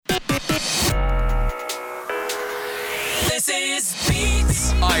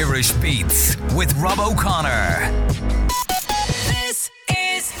Irish Beats with Rob O'Connor.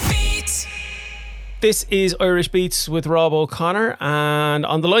 This is Irish Beats with Rob O'Connor, and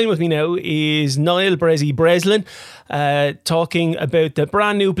on the line with me now is Niall Bressie Breslin, talking about the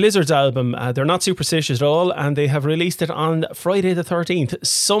brand new Blizzards album. They're not superstitious at all, and they have released it on Friday the 13th.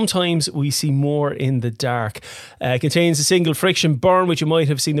 Sometimes we see more in the dark. It contains the single Friction Burn, which you might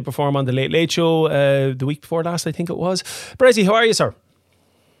have seen them perform on the Late Late Show the week before last, I think it was. Bressie, how are you, sir?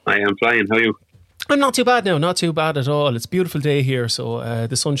 I am flying. How are you? I'm not too bad now, not too bad at all. It's a beautiful day here, so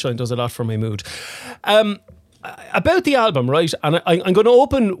the sunshine does a lot for my mood. About the album, right, and I'm going to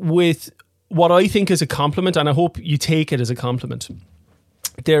open with what I think is a compliment, and I hope you take it as a compliment.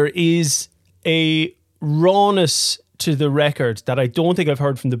 There is a rawness to the record that I don't think I've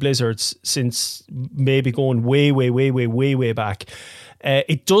heard from the Blizzards since maybe going way back.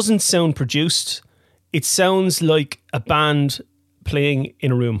 It doesn't sound produced. It sounds like a band playing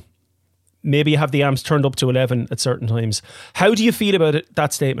in a room. Maybe you have the amps turned up to 11 at certain times. How do you feel about it,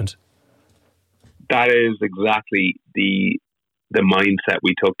 that statement? That is exactly the mindset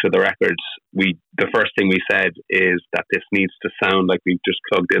we took to the records. The first thing we said is that this needs to sound like we've just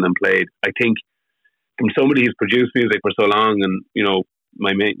plugged in and played. I think from somebody who's produced music for so long, and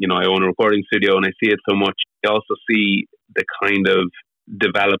I own a recording studio and I see it so much, I also see the kind of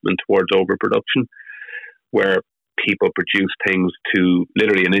development towards overproduction where people produce things to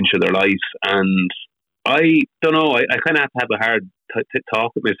literally an inch of their life. And I don't know, I kind of had to have a hard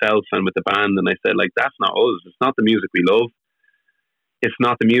talk with myself and with the band, and I said, like, that's not us. It's not the music we love. It's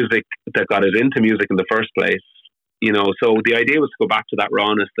not the music that got us into music in the first place. So the idea was to go back to that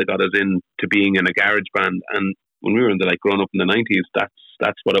rawness that got us into being in a garage band. And when we were growing up in the 90s,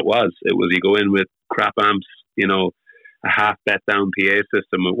 that's what it was. It was, you go in with crap amps, a half bet down PA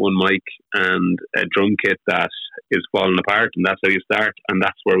system with one mic and a drum kit that is falling apart, and that's how you start, and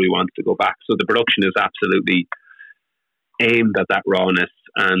that's where we want to go back. So the production is absolutely aimed at that rawness,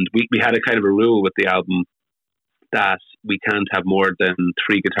 and we had a kind of a rule with the album that we can't have more than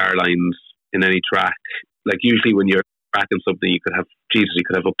 3 guitar lines in any track. Like, usually when you're tracking something, you could have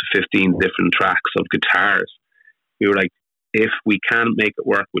up to 15 different tracks of guitars. We were like, if we can't make it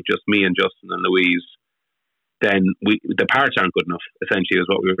work with just me and Justin and Louise, then the parts aren't good enough, essentially, is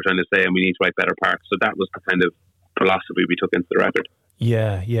what we were trying to say, and we need to write better parts. So that was the kind of philosophy we took into the record.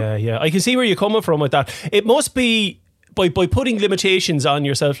 Yeah. I can see where you're coming from with that. It must be, by putting limitations on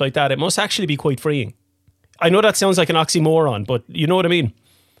yourself like that, it must actually be quite freeing. I know that sounds like an oxymoron, but you know what I mean?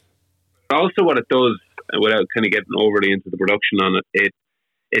 Also, what it does, without kind of getting overly into the production on it,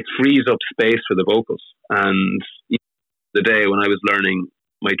 it frees up space for the vocals. And the day when I was learning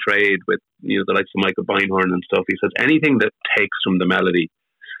my trade with the likes of Michael Beinhorn and stuff, he says anything that takes from the melody,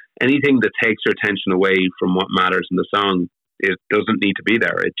 anything that takes your attention away from what matters in the song, it doesn't need to be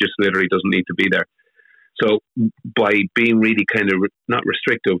there. It just literally doesn't need to be there. So by being really kind of not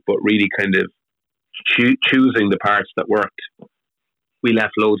restrictive, but really kind of choosing the parts that worked, we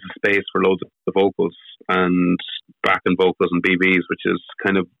left loads of space for loads of the vocals and backing vocals and BBs, which is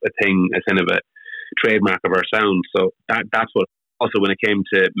kind of a trademark of our sound. So that's what. Also, when it came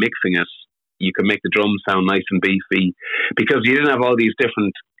to mixing it, you could make the drums sound nice and beefy because you didn't have all these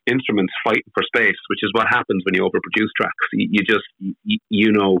different instruments fighting for space, which is what happens when you overproduce tracks.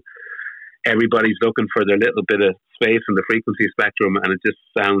 Everybody's looking for their little bit of space in the frequency spectrum, and it just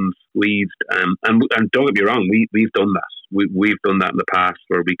sounds squeezed. And don't get me wrong, we've done that. We've done that in the past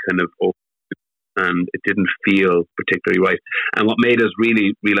where we kind of and it didn't feel particularly right. And what made us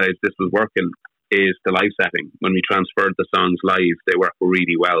really realize this was working is the live setting. When we transferred the songs live, they work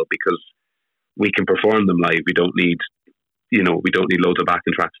really well because we can perform them live. We don't need loads of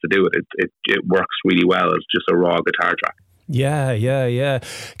backing tracks to do it. It works really well as just a raw guitar track. Yeah.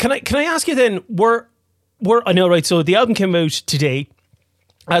 Can I ask you then? I know, right? So the album came out today,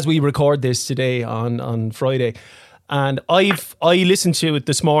 as we record this today on Friday, and I listened to it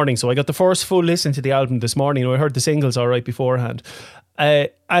this morning. So I got the first full listen to the album this morning. I heard the singles all right beforehand.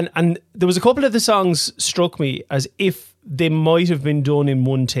 And there was a couple of the songs struck me as if they might have been done in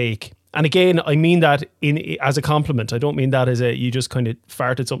one take. And again, I mean that as a compliment. I don't mean that as you just kind of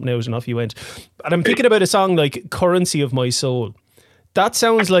farted something out and off you went. And I'm thinking about a song like Currency of My Soul. That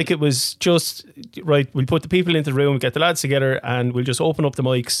sounds like it was just, right, we'll put the people into the room, get the lads together, and we'll just open up the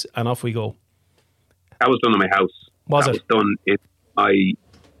mics and off we go. That was done in my house. Was it? Was done in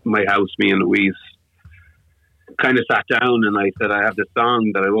my house, me and Louise kind of sat down and I said, I have this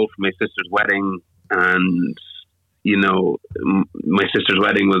song that I wrote for my sister's wedding, and my sister's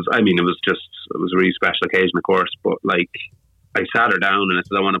wedding was a really special occasion, of course, but like I sat her down and I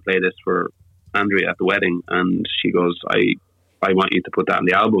said, I want to play this for Andrea at the wedding, and she goes, I I want you to put that on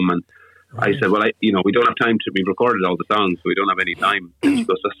the album. And I said, well, we don't have time to. We've recorded all the songs, so we don't have any time. And she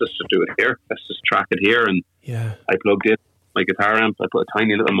goes, let's just do it here. Let's just track it here. And I plugged in my guitar amp. I put a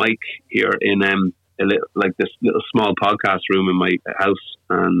tiny little mic here in this little small podcast room in my house,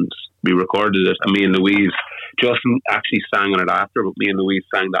 and we recorded it. And me and Louise, Justin actually sang on it after, but me and Louise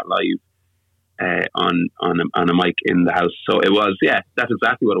sang that live on a mic in the house. So it was, that's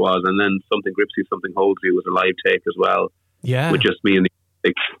exactly what it was. And then Something Grips You, Something Holds You was a live take as well. Yeah, with just me and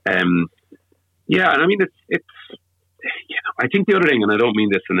the and I mean it's I think the other thing, and I don't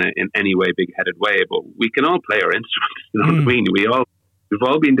mean this in any way big-headed way, but we can all play our instruments. You know what I mean? We've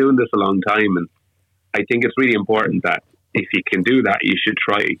all been doing this a long time, and I think it's really important that if you can do that, you should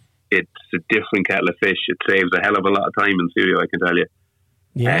try. It's a different kettle of fish. It saves a hell of a lot of time in studio, I can tell you.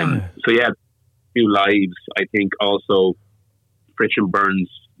 Yeah. Few lives. I think also Friction Burns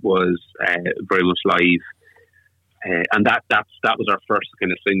was very much live. And that was our first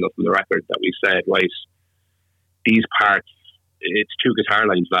kind of single from the record that we said, right, these parts, it's 2 guitar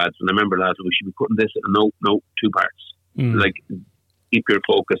lines, lads. And I remember, lads, we should be putting this in. No, 2 parts. Like, keep your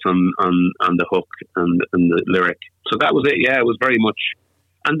focus on the hook and the lyric. So that was it. Yeah, it was very much.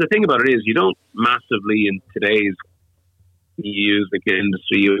 And the thing about it is, you don't massively in today's music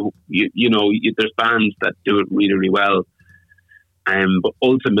industry, there's bands that do it really, really well. But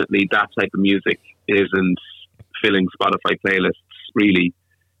ultimately, that type of music isn't filling Spotify playlists, really.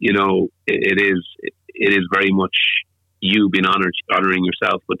 It is very much you being honouring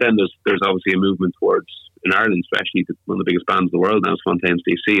yourself. But then there's obviously a movement towards, in Ireland especially, one of the biggest bands in the world now is Fontaines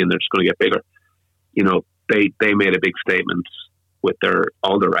DC, and they're just going to get bigger. They made a big statement with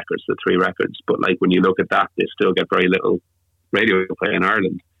all their records, the 3 records. But like when you look at that, they still get very little radio play in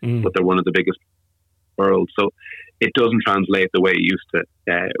Ireland, but they're one of the biggest in the world. So it doesn't translate the way it used to.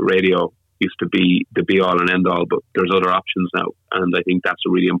 Radio used to be the be all and end all, but there's other options now, and I think that's a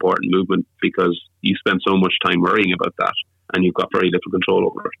really important movement because you spend so much time worrying about that and you've got very little control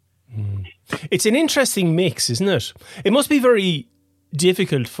over it. It's an interesting mix, isn't it? It must be very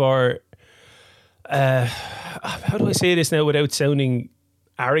difficult for how do I say this now without sounding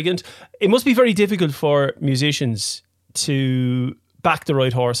arrogant? It must be very difficult for musicians to back the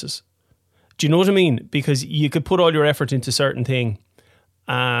right horses. Do you know what I mean? Because you could put all your effort into certain thing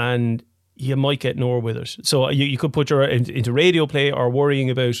and you might get nowhere with it. So you could put your into radio play or worrying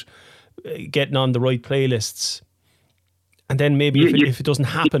about getting on the right playlists. And then maybe if it doesn't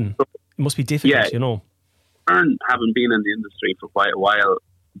happen, it must be difficult, Having been in the industry for quite a while,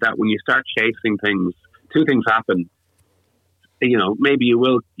 that when you start chasing things, 2 things happen. Maybe you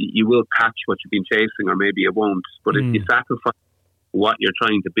will catch what you've been chasing, or maybe you won't. But if you sacrifice what you're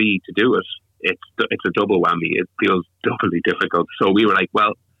trying to be to do it, it's a double whammy. It feels doubly difficult. So we were like,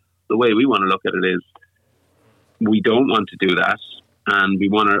 well, the way we want to look at it is, we don't want to do that, and we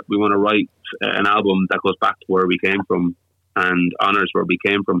want to write an album that goes back to where we came from and honors where we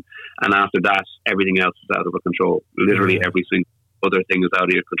came from. And after that, everything else is out of our control. Literally every single other thing is out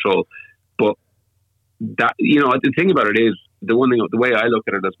of your control. But that, the thing about it is, the way I look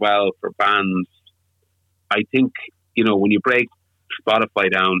at it as well for bands, I think, when you break Spotify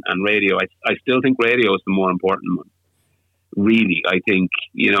down and radio, I still think radio is the more important one. Really, I think,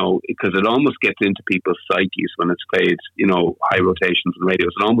 because it almost gets into people's psyches when it's played, high rotations and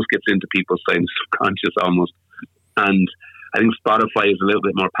radios. It almost gets into people's subconscious almost. And I think Spotify is a little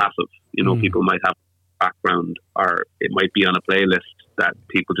bit more passive. People might have background, or it might be on a playlist that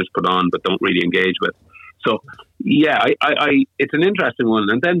people just put on but don't really engage with. So I it's an interesting one.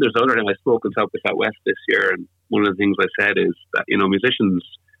 And then there's other thing. I spoke in South by Southwest this year, and one of the things I said is that musicians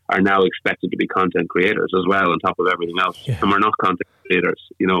are now expected to be content creators as well on top of everything else. And we're not content creators.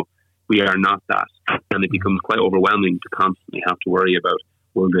 We are not that, and it becomes quite overwhelming to constantly have to worry about,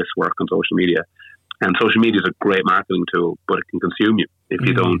 will this work on social media? And social media is a great marketing tool, but it can consume you if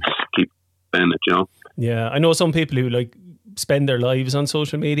you don't keep spending it. Yeah, I know some people who spend their lives on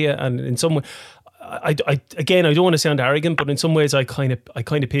social media, and in some way, I don't want to sound arrogant, but in some ways I kind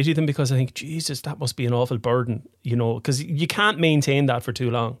of pity them, because I think, Jesus, that must be an awful burden, because you can't maintain that for too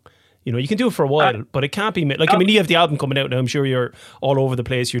long. You can do it for a while, but it can't be you have the album coming out now. I'm sure you're all over the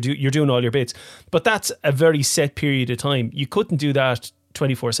place. You're doing all your bits, but that's a very set period of time. You couldn't do that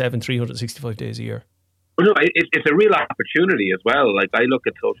 24/7, 365 days a year. Well, no, it's a real opportunity as well. Like, I look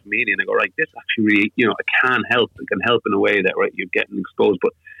at social media and I go, right, this actually really, it can help. It can help in a way that, right, you're getting exposed,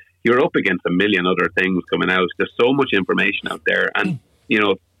 but you're up against a million other things coming out. There's so much information out there, and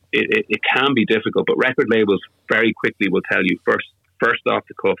it can be difficult. But record labels very quickly will tell you first off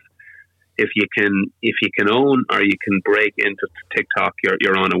the cuff, if you can own or you can break into TikTok,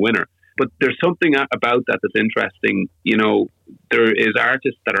 you're on a winner. But there's something about that that's interesting. You know, there is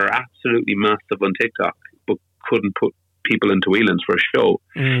artists that are absolutely massive on TikTok, but couldn't put people into Whelan's for a show.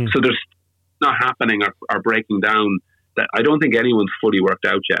 So there's not happening or breaking down that I don't think anyone's fully worked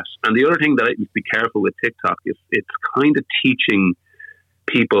out yet. And the other thing that I need to be careful with TikTok is it's kind of teaching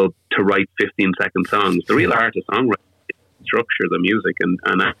people to write 15-second songs. The real art is songwriting, structure the music and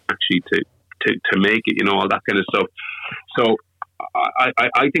actually to make it, you know, all that kind of stuff. So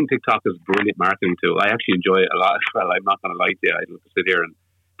I think TikTok is a brilliant marketing tool. I actually enjoy it a lot. Well, I'm not going to lie to you. I don't have to sit here and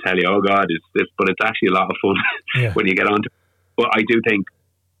tell you, oh God, it's this, but it's actually a lot of fun when you get onto it. But I do think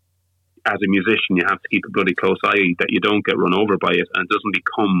as a musician, you have to keep a bloody close eye that you don't get run over by it and it doesn't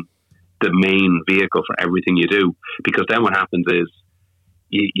become the main vehicle for everything you do. Because then what happens is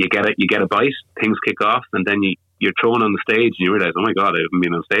you get a bite, things kick off, and then you're thrown on the stage and you realize, oh my God, I haven't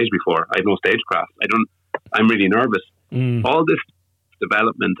been on stage before. I have no stagecraft. I'm really nervous. All this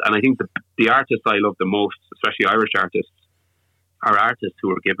development, and I think the artists I love the most, especially Irish artists, are artists who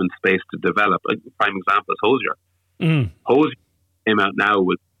are given space to develop. A prime example is Hosier. Hosier came out now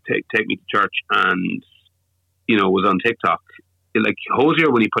with Take Me to Church and, you know, was on TikTok. Like Hosier,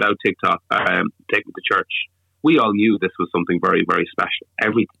 when he put out TikTok, Take Me to Church, we all knew this was something very, very special. I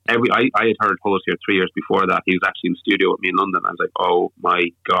had heard Hosier 3 years before that. He was actually in the studio with me in London. I was like, oh my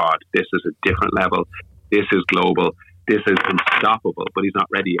God, this is a different level. This is global. This is unstoppable. But he's not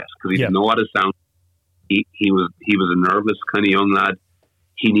ready yet because he didn't know what it sounds. He was a nervous kind of young lad.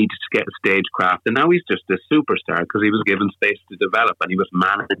 He needed to get a stagecraft, and now he's just a superstar because he was given space to develop and he was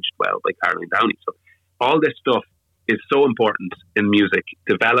managed well by Caroline Downey. So all this stuff is so important in music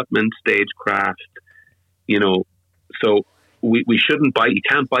development, stagecraft. You know, so we shouldn't you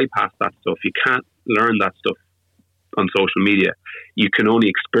can't bypass that stuff. You can't learn that stuff on social media. You can only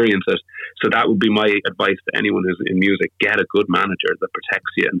experience it. So that would be my advice to anyone who's in music: get a good manager that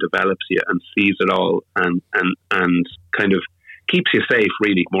protects you and develops you and sees it all and kind of keeps you safe,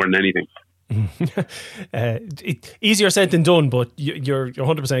 really, more than anything. Easier said than done, but you're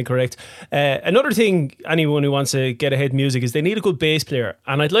 100% correct. Another thing, anyone who wants to get ahead in music is they need a good bass player.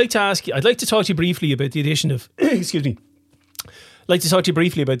 And I'd like to talk to you briefly about the addition of excuse me. I'd like to talk to you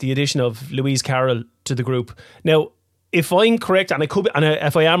briefly about the addition of Louise Carroll to the group. Now, if I'm correct, and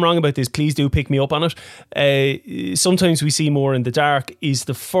if I am wrong about this, please do pick me up on it. Sometimes We See More in the Dark is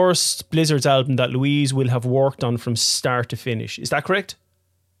the first Blizzard's album that Louise will have worked on from start to finish. Is that correct?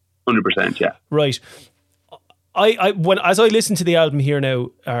 100%, yeah. Right. As I listened to the album here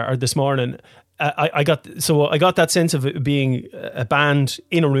now, or this morning, I got that sense of it being a band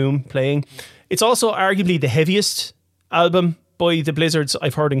in a room playing. It's also arguably the heaviest album by the Blizzards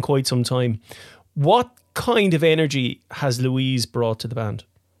I've heard in quite some time. What kind of energy has Louise brought to the band?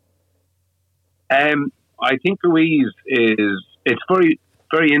 I think Louise it's very,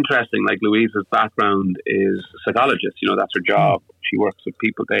 very interesting. Like Louise's background is a psychologist. You know, that's her job. She works with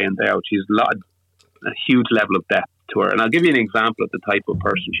people day in, day out. She's a huge level of depth to her. And I'll give you an example of the type of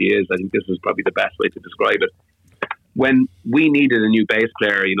person she is. I think this is probably the best way to describe it. When we needed a new bass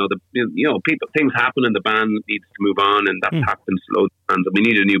player, things happen and the band needs to move on, and that happens to loads of bands. And we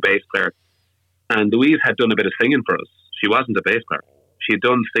needed a new bass player. And Louise had done a bit of singing for us. She wasn't a bass player. She had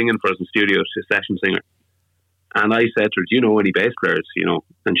done singing for us in studio. She's a session singer. And I said to her, do you know any bass players? You know,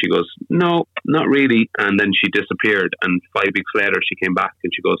 and she goes, no, not really. And then she disappeared. And 5 weeks later, she came back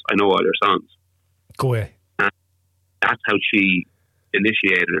and she goes, I know all your songs. Go away. And that's how she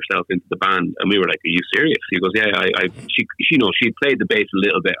initiated herself into the band. And we were like, are you serious? She goes, yeah, she played the bass a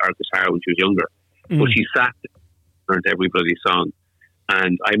little bit or guitar when she was younger. But she sat and learned every bloody song.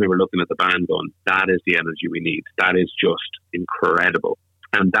 And I remember looking at the band going, that is the energy we need. That is just incredible.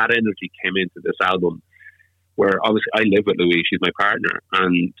 And that energy came into this album where obviously I live with Louise, she's my partner.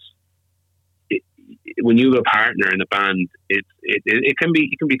 And when you have a partner in a band, it can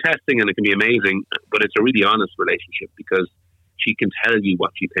be testing and it can be amazing, but it's a really honest relationship because she can tell you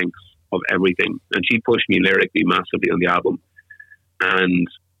what she thinks of everything. And she pushed me lyrically massively on the album. And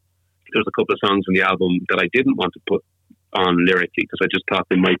there's a couple of songs on the album that I didn't want to put on lyrically because I just thought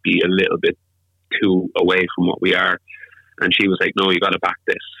they might be a little bit too away from what we are. And she was like, no, you got to back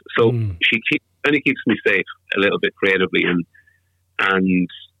this. So she kind of keeps me safe a little bit creatively. And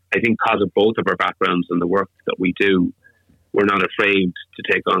I think because of both of our backgrounds and the work that we do, we're not afraid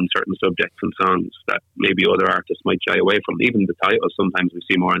to take on certain subjects and songs that maybe other artists might shy away from. Even the title, Sometimes We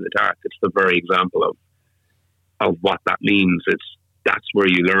See More in the Dark, it's the very example of what that means. That's where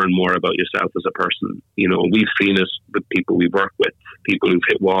you learn more about yourself as a person. You know, we've seen it with people we've worked with, people who've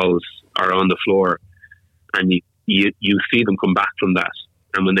hit walls or on the floor, and you see them come back from that.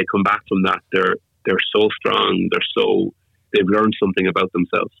 And when they come back from that, they're so strong, they've learned something about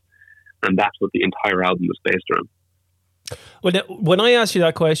themselves. And that's what the entire album was based around. Well, now, when I asked you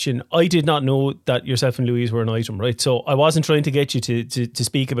that question, I did not know that yourself and Louise were an item, right? So I wasn't trying to get you to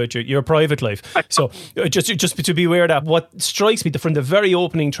speak about your private life. So just to be aware of that, what strikes me from the very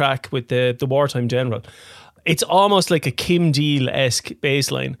opening track with the Wartime General, it's almost like a Kim Deal-esque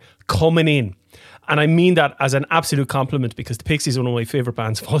bass line coming in. And I mean that as an absolute compliment, because the Pixies are one of my favourite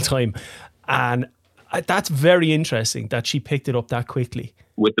bands of all time. And that's very interesting that she picked it up that quickly.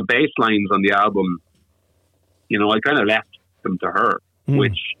 With the bass lines on the album, I kind of left them to her,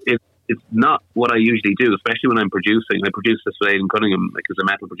 which is not what I usually do, especially when I'm producing. I produce this with Aidan Cunningham, as a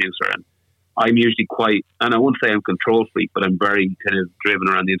metal producer, and I'm usually quite, and I won't say I'm a control freak, but I'm very kind of driven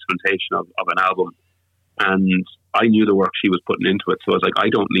around the instrumentation of an album. And I knew the work she was putting into it, so I was like, I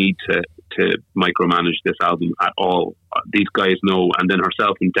don't need to micromanage this album at all. These guys know. And then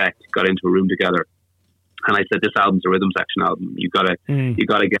herself and Deck got into a room together, and I said, this album's a rhythm section album. You gotta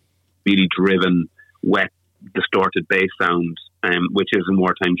get really driven, wet, distorted bass sound, which is in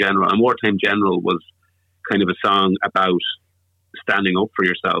Wartime General. And Wartime General was kind of a song about standing up for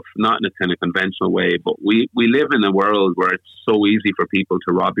yourself, not in a kind of conventional way, but we live in a world where it's so easy for people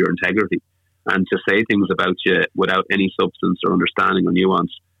to rob your integrity and to say things about you without any substance or understanding or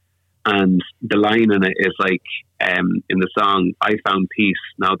nuance. And the line in it is like, in the song, I found peace,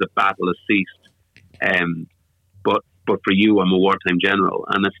 now the battle has ceased. But for you, I'm a wartime general.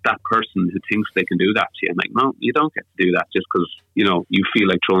 And it's that person who thinks they can do that to you. I'm like, no, you don't get to do that just because, you feel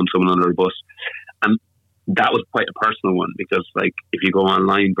like throwing someone under a bus. And that was quite a personal one, because if you go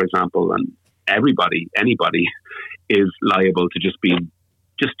online, for example, and anybody is liable to just be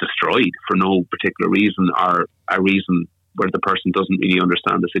destroyed for no particular reason, or a reason where the person doesn't really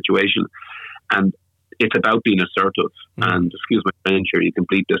understand the situation. And it's about being assertive. And excuse my French here, you can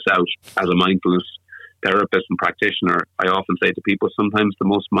bleep this out. As a mindfulness therapist and practitioner, I often say to people, sometimes the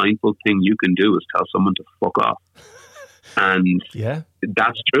most mindful thing you can do is tell someone to fuck off. And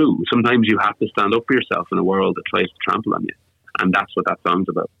that's true. Sometimes you have to stand up for yourself in a world that tries to trample on you. And that's what that song's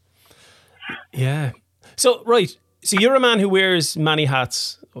about. Yeah. So, right. So you're a man who wears many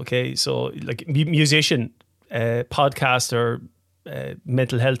hats. Okay. So like musician, podcaster,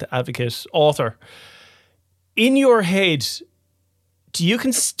 mental health advocate, author. In your head, do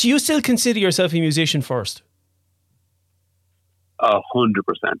you still consider yourself a musician first? 100%,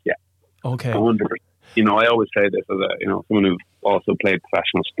 yeah. Okay. 100%. I always say this as someone who also played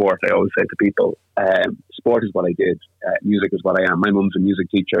professional sport. I always say to people, sport is what I did. Music is what I am. My mum's a music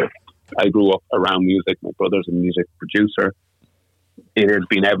teacher. I grew up around music. My brother's a music producer. It has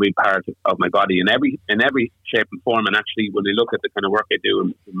been every part of my body in every shape and form. And actually, when I look at the kind of work I do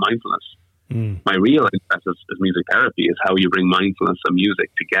in mindfulness, my real interest as music therapy is how you bring mindfulness and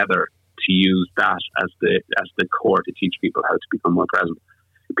music together to use that as the core to teach people how to become more present.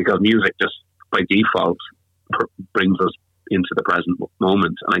 Because music just by default brings us into the present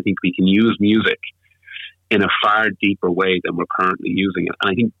moment. And I think we can use music in a far deeper way than we're currently using it.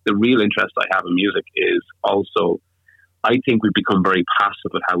 And I think the real interest I have in music is also, I think we've become very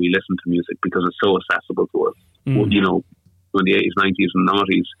passive at how we listen to music because it's so accessible to us. Well, in the 80s, 90s and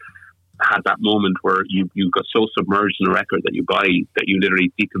 90s, had that moment where you got so submerged in a record that you buy that you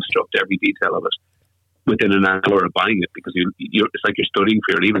literally deconstruct every detail of it within an hour of buying it, because it's like you're studying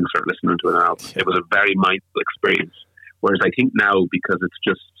for your leaving cert listening to an album. It was a very mindful experience. Whereas I think now, because it's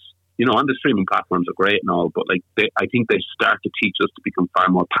just, on the streaming platforms are great and all, but I think they start to teach us to become far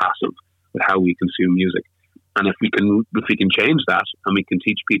more passive with how we consume music. And if we can change that, and we can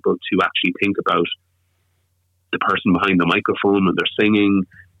teach people to actually think about the person behind the microphone when they're singing,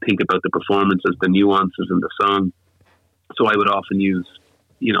 think about the performances, the nuances in the song. So I would often use,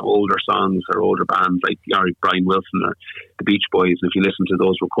 older songs or older bands like Brian Wilson or the Beach Boys. And if you listen to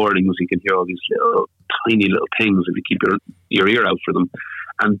those recordings, you can hear all these tiny little things if you keep your ear out for them.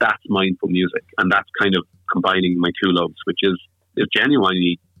 And that's mindful music. And that's kind of combining my two loves, which is I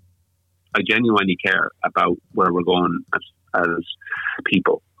genuinely care about where we're going as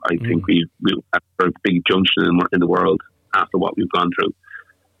people. I think we have a big junction in the world after what we've gone through.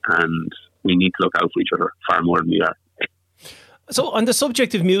 And we need to look out for each other far more than we are. So on the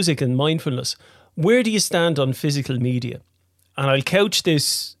subject of music and mindfulness, where do you stand on physical media? And I'll couch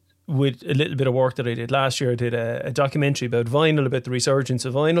this with a little bit of work that I did last year. I did a documentary about vinyl, about the resurgence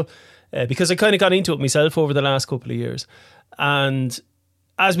of vinyl, because I kind of got into it myself over the last couple of years. And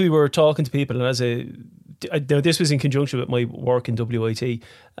as we were talking to people, and this was in conjunction with my work in WIT,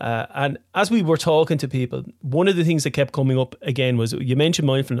 and as we were talking to people, one of the things that kept coming up again was, you mentioned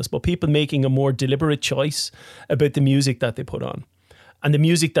mindfulness, but people making a more deliberate choice about the music that they put on and the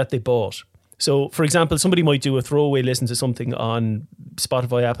music that they bought. So, for example, somebody might do a throwaway listen to something on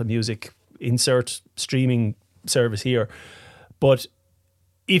Spotify, Apple Music, insert streaming service here. But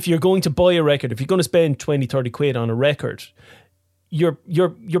if you're going to buy a record, if you're going to spend 20, 30 quid on a record, you're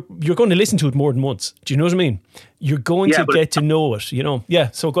going to listen to it more than once. Do you know what I mean? You're going to get to know it, you know.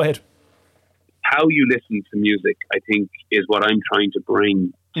 Yeah, so go ahead. How you listen to music, I think, is what I'm trying to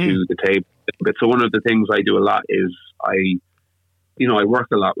bring to the table. But so one of the things I do a lot is I work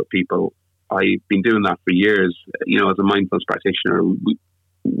a lot with people. I've been doing that for years. You know, as a mindfulness practitioner,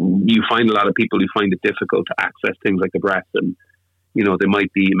 you find a lot of people who find it difficult to access things like the breath, and you know, they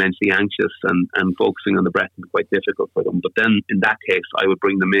might be immensely anxious and focusing on the breath is quite difficult for them. But then in that case, I would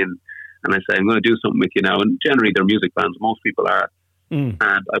bring them in and I say, I'm going to do something with you now. And generally they're music fans. Most people are. And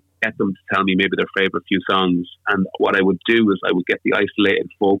I would get them to tell me maybe their favourite few songs. And what I would do is I would get the isolated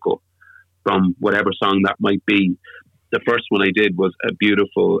vocal from whatever song that might be. The first one I did was a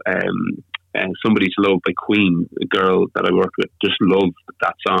beautiful Somebody to Love by Queen. A girl that I worked with just loved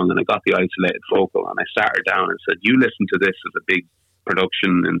that song, and I got the isolated vocal and I sat her down and said, you listen to this as a big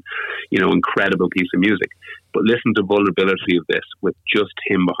production and, you know, incredible piece of music, but listen to vulnerability of this with just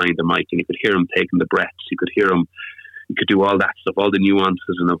him behind the mic, and you could hear him taking the breaths, you could hear him, you could do all that stuff, all the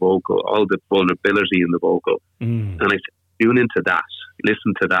nuances in the vocal, all the vulnerability in the vocal. And I said, tune into that,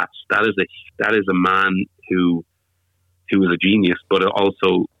 listen to that. That is a man who is a genius, but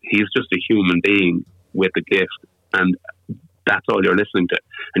also he's just a human being with a gift, and that's all you're listening to.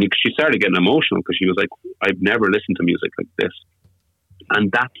 And she started getting emotional because she was like, I've never listened to music like this. And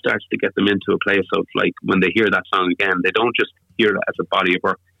that starts to get them into a place of, like, when they hear that song again, they don't just hear it as a body of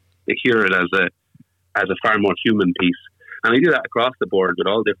work, they hear it as a far more human piece. And I do that across the board with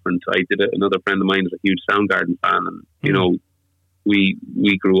all different. I did it. Another friend of mine is a huge Soundgarden fan, and you know, we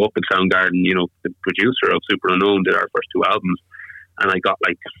grew up with Soundgarden. You know, the producer of Super Unknown did our first two albums, and I got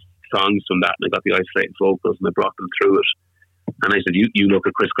like songs from that, and I got the isolated vocals, and I brought them through it. And I said, you look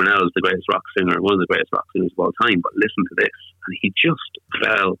at Chris Cornell as the greatest rock singer, one of the greatest rock singers of all time, but listen to this. And he just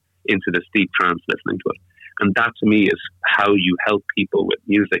fell into this deep trance listening to it. And that to me is how you help people with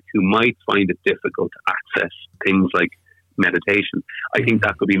music who might find it difficult to access things like meditation. I think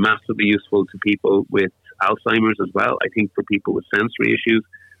that could be massively useful to people with Alzheimer's as well. I think for people with sensory issues,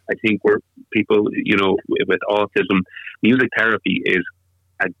 I think for people, you know, with autism, music therapy is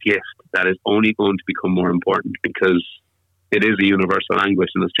a gift that is only going to become more important because it is a universal language.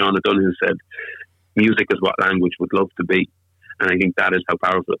 And as John O'Donoghue said, music is what language would love to be. And I think that is how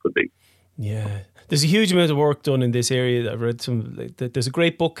powerful it could be. Yeah. There's a huge amount of work done in this area. I've read there's a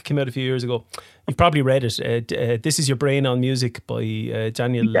great book came out a few years ago. You've probably read it. This Is Your Brain on Music by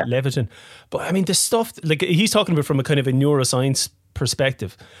Daniel Levitin. But I mean, the stuff, like he's talking about from a kind of a neuroscience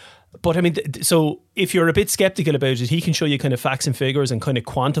perspective. But I mean, so if you're a bit skeptical about it, he can show you kind of facts and figures and kind of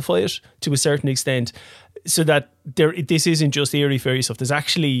quantify it to a certain extent, so that this isn't just airy fairy stuff. There's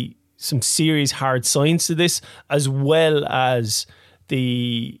actually some serious hard science to this, as well as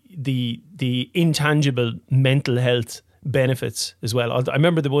the intangible mental health benefits as well. I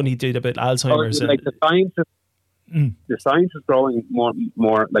remember the one he did about Alzheimer's. Like the science is growing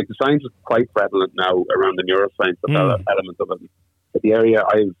more. Like the science is quite prevalent now around the neuroscience element of it. But the area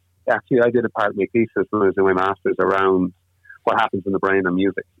I did a part of my thesis when I was doing my master's around what happens in the brain and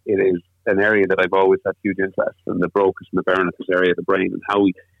music. It is an area that I've always had huge interest in, the Broca's and the Berenices area of the brain, and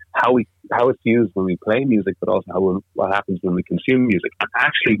how it's used when we play music, but also what happens when we consume music. And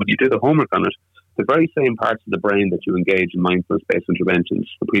actually, when you do the homework on it, the very same parts of the brain that you engage in mindfulness-based interventions,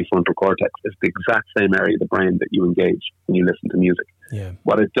 the prefrontal cortex, is the exact same area of the brain that you engage when you listen to music. Yeah.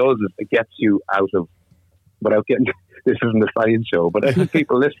 What it does is it gets you out of, without getting, this isn't a science show, but I think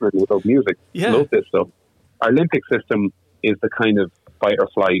people listening who love music love this stuff. Our limbic system is the kind of fight or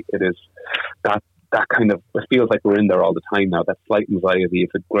flight. It is that kind of, it feels like we're in there all the time now. That slight anxiety is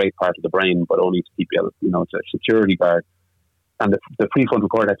a great part of the brain, but only to keep you, you know, it's a security guard. And the prefrontal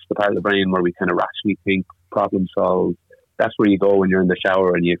cortex, the part of the brain where we kind of rationally think, problem solve, that's where you go when you're in the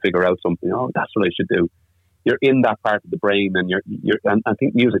shower and you figure out something. Oh, that's what I should do. You're in that part of the brain, and and I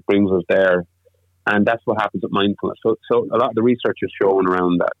think music brings us there. And that's what happens with mindfulness. So a lot of the research is showing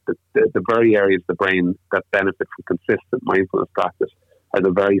around that the very areas of the brain that benefit from consistent mindfulness practice are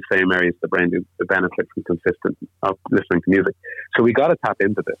the very same areas of the brain that benefit from consistent listening to music. So we got to tap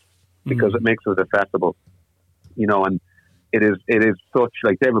into this because it makes us accessible, you know. And it is such,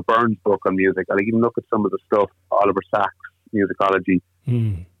 like David Byrne's book on music. I even look at some of the stuff, Oliver Sacks' musicology.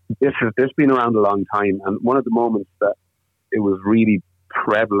 This has been around a long time, and one of the moments that it was really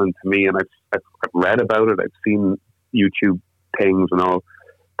prevalent to me, and I've read about it, I've seen YouTube things and all,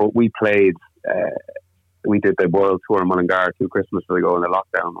 but we played we did the world tour in Mullingar 2 Christmases ago in the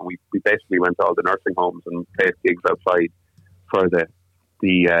lockdown, and we basically went to all the nursing homes and played gigs outside for the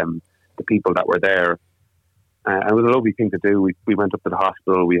the people that were there. It was a lovely thing to do. We went up to the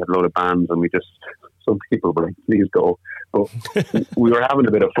hospital, we had a load of bands, and some people were like, please go. But we were having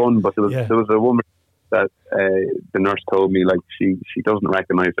a bit of fun, but there was a woman that the nurse told me, like, she doesn't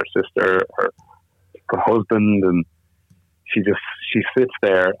recognise her sister, her husband, and she sits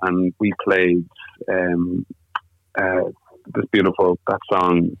there, and we played this beautiful, that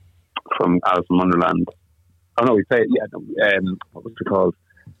song from Alice in Wonderland. Oh no, we played, what was it called?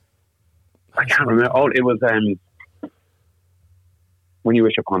 I can't remember. Oh, it was When You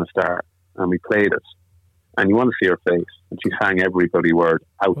Wish Upon a Star, and we played it, and you want to see her face, and she sang every bloody word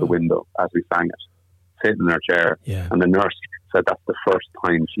out the window as we sang it, sitting in her chair, and the nurse said that's the first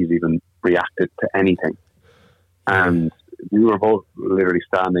time she's even reacted to anything. And we were both literally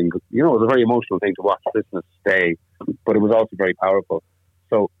standing. You know, it was a very emotional thing to watch Christmas Day, but it was also very powerful.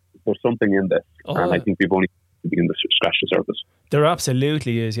 So there's something in this, and I think we've only begin to scratch the surface. There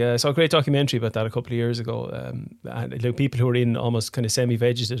absolutely is, yeah. I saw a great documentary about that a couple of years ago. And like, people who are in almost kind of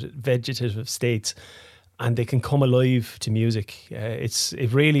semi-vegetative states, and they can come alive to music.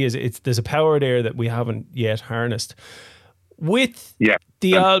 It really is. There's a power there that we haven't yet harnessed. With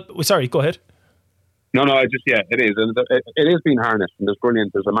the album, sorry, go ahead. No, it is. And it is being harnessed, and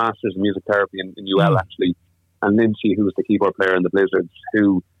there's a master's in music therapy in UL actually, and Lindsay, who was the keyboard player in the Blizzards,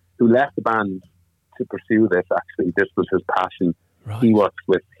 who left the band to pursue this. Actually, this was his passion. Right. He works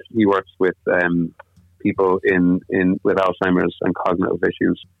with people with Alzheimer's and cognitive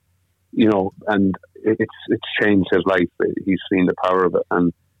issues, you know, and it's changed his life. He's seen the power of it,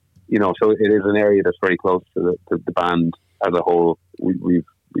 and you know, so it is an area that's very close to the band as a whole. We've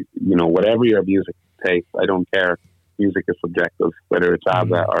you know, whatever your music taste, I don't care. Music is subjective, whether it's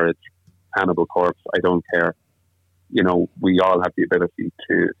ABBA or it's Cannibal Corpse, I don't care. You know, we all have the ability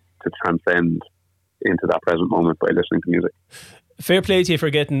to transcend into that present moment by listening to music. Fair play to you for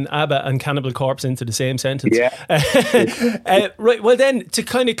getting ABBA and Cannibal Corpse into the same sentence. Yeah. Right, well then, to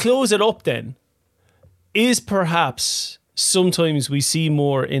kind of close it up then, is perhaps sometimes we see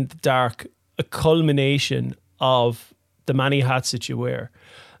more in the dark a culmination of the many hats that you wear.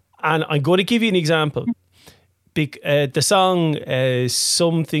 And I'm going to give you an example. The song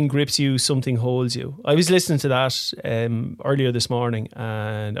Something Grips You, Something Holds You. I was listening to that earlier this morning,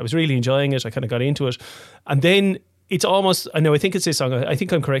 and I was really enjoying it. I kind of got into it. And then it's almost, I think it's this song, I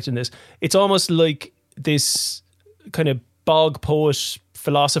think I'm correct in this. It's almost like this kind of bog poet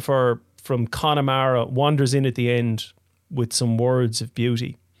philosopher from Connemara wanders in at the end with some words of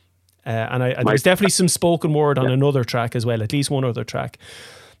beauty. And there's definitely some spoken word on another track as well, at least one other track.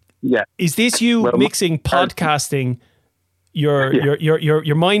 Yeah. Is this you mixing podcasting,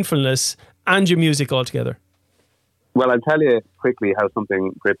 your mindfulness and your music all together? Well, I'll tell you quickly how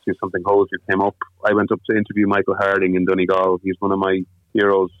Something Grips You, Something Holds You came up. I went up to interview Michael Harding in Donegal. He's one of my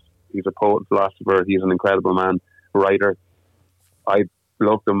heroes. He's a poet and philosopher. He's an incredible man, writer. I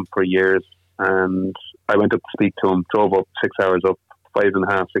loved him for years, and I went up to speak to him, drove up 6 hours up,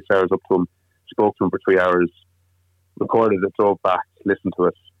 5.5, 6 hours up to him, spoke to him for 3 hours, recorded it, drove back, listened to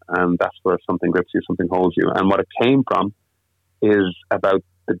it. And that's where Something Grips You, Something Holds You. And what it came from is about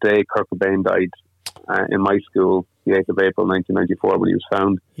the day Kurt Cobain died in my school, the 8th of April 1994, when he was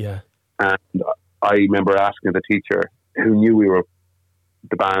found. Yeah. And I remember asking the teacher, who knew we were,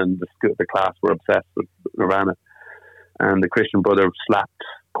 the band, the class were obsessed with Nirvana. And the Christian brother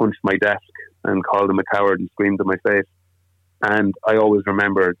punched my desk and called him a coward and screamed in my face. And I always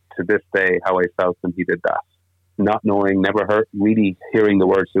remember to this day how I felt when he did that. Not knowing, never really hearing the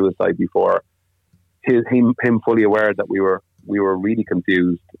word suicide before. Him fully aware that we were really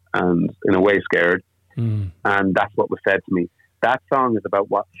confused and in a way scared. And that's what was said to me. That song is about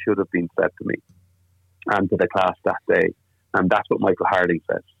what should have been said to me and to the class that day. And that's what Michael Harding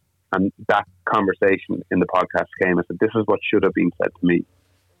says. And that conversation in the podcast came. I said, this is what should have been said to me.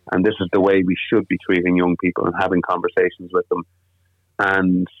 And this is the way we should be treating young people and having conversations with them.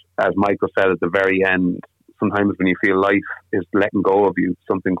 And as Michael said at the very end, sometimes when you feel life is letting go of you,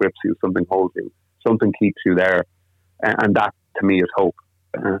 something grips you, something holds you, something keeps you there. And that to me is hope.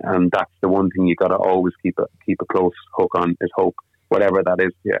 And that's the one thing you got to always keep a close hook on is hope, whatever that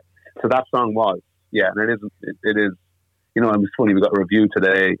is. Yeah. So that song was, and it is, you know, it was funny. We got a review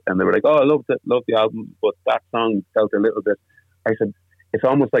today and they were like, oh, I loved the album, but that song felt a little bit, I said, it's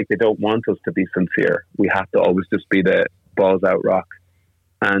almost like they don't want us to be sincere. We have to always just be the balls out rock.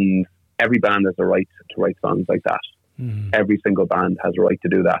 And every band has a right to write songs like that. Every single band has a right to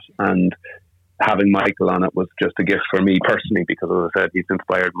do that. And having Michael on it was just a gift for me personally, because as I said, he's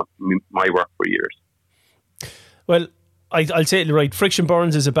inspired my work for years. Well, I'll say it right. Friction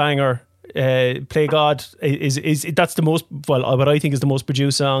Burns is a banger. Play God is that's the most, well, what I think is the most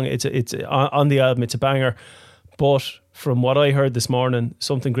produced song. It's on the album. It's a banger. But from what I heard this morning,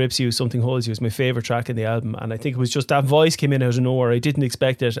 Something Grips You, Something Holds You is my favourite track in the album. And I think it was just that voice came in out of nowhere. I didn't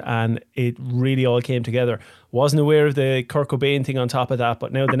expect it, and it really all came together. Wasn't aware of the Kurt Cobain thing on top of that,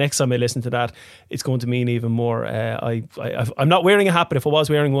 but now the next time I listen to that, it's going to mean even more. I'm not wearing a hat, but if I was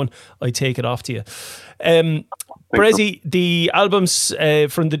wearing one, I'd take it off to you. Bressie, the albums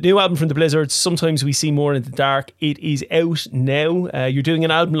from the new album from the Blizzards, Sometimes We See More in the Dark, it is out now. You're doing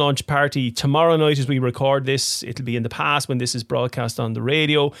an album launch party tomorrow night as we record this. It'll be in the past when this is broadcast on the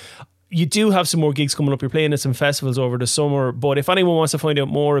radio. You do have some more gigs coming up. You're playing at some festivals over the summer, but if anyone wants to find out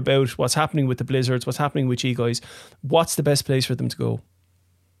more about what's happening with the Blizzards, what's happening with you guys, what's the best place for them to go?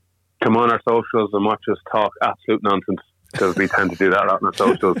 Come on our socials and watch us talk absolute nonsense, because we tend to do that on our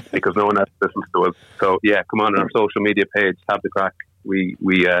socials because no one else listens to us. So yeah, come on our social media page, have the crack. It's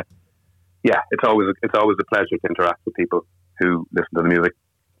always a pleasure to interact with people who listen to the music.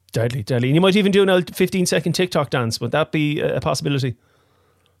 Deadly. And you might even do a 15-second TikTok dance. Would that be a possibility?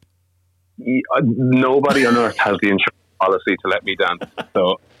 Nobody on earth has the insurance policy to let me dance,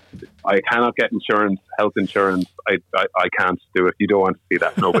 so I cannot get health insurance. I can't do it. You don't want to see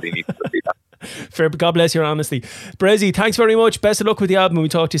that. Nobody needs to see that. Fair, but God bless your honesty. Bressie, thanks very much. Best of luck with the album. We'll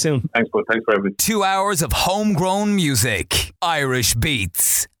talk to you soon. Thanks, bud. Thanks for everything. 2 hours of homegrown music. Irish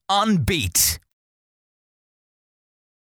Beats on Beat.